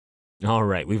All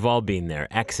right, we've all been there,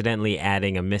 accidentally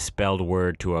adding a misspelled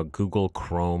word to a Google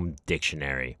Chrome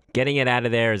dictionary. Getting it out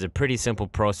of there is a pretty simple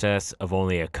process of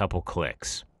only a couple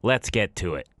clicks. Let's get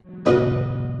to it.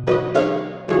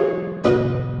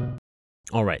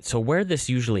 All right, so where this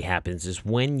usually happens is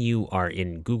when you are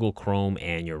in Google Chrome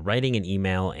and you're writing an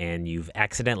email and you've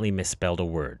accidentally misspelled a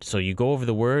word. So you go over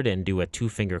the word and do a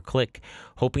two-finger click,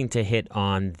 hoping to hit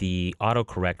on the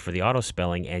autocorrect for the auto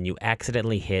spelling, and you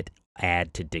accidentally hit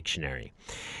add to dictionary.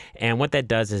 And what that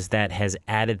does is that has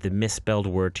added the misspelled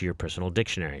word to your personal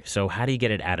dictionary. So how do you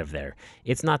get it out of there?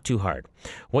 It's not too hard.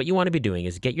 What you want to be doing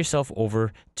is get yourself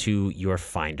over to your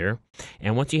Finder.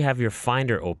 And once you have your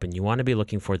Finder open, you want to be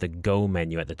looking for the Go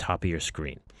menu at the top of your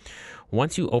screen.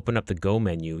 Once you open up the Go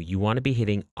menu, you want to be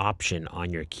hitting Option on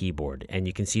your keyboard. And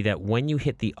you can see that when you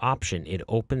hit the Option, it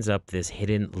opens up this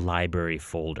hidden library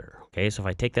folder. Okay, so if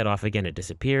I take that off again, it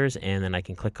disappears, and then I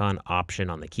can click on Option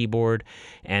on the keyboard,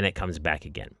 and it comes back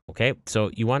again. Okay,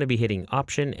 so you want to be hitting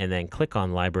Option and then click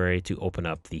on Library to open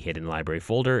up the hidden library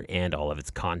folder and all of its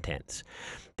contents.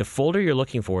 The folder you're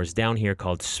looking for is down here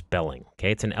called Spelling.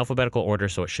 Okay, it's in alphabetical order,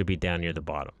 so it should be down near the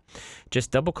bottom.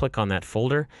 Just double click on that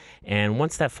folder, and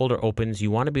once that folder opens,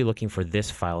 you want to be looking for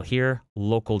this file here,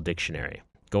 Local Dictionary.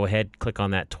 Go ahead, click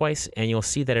on that twice, and you'll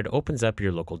see that it opens up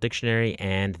your local dictionary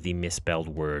and the misspelled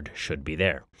word should be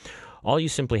there. All you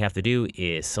simply have to do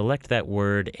is select that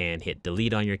word and hit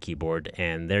delete on your keyboard,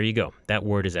 and there you go. That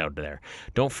word is out there.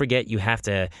 Don't forget you have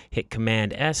to hit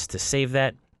Command S to save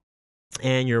that,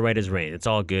 and you're right as rain. It's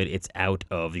all good. It's out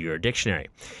of your dictionary.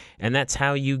 And that's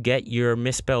how you get your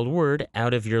misspelled word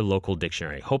out of your local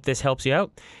dictionary. Hope this helps you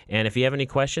out. And if you have any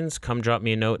questions, come drop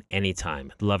me a note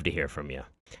anytime. I'd love to hear from you.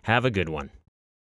 Have a good one.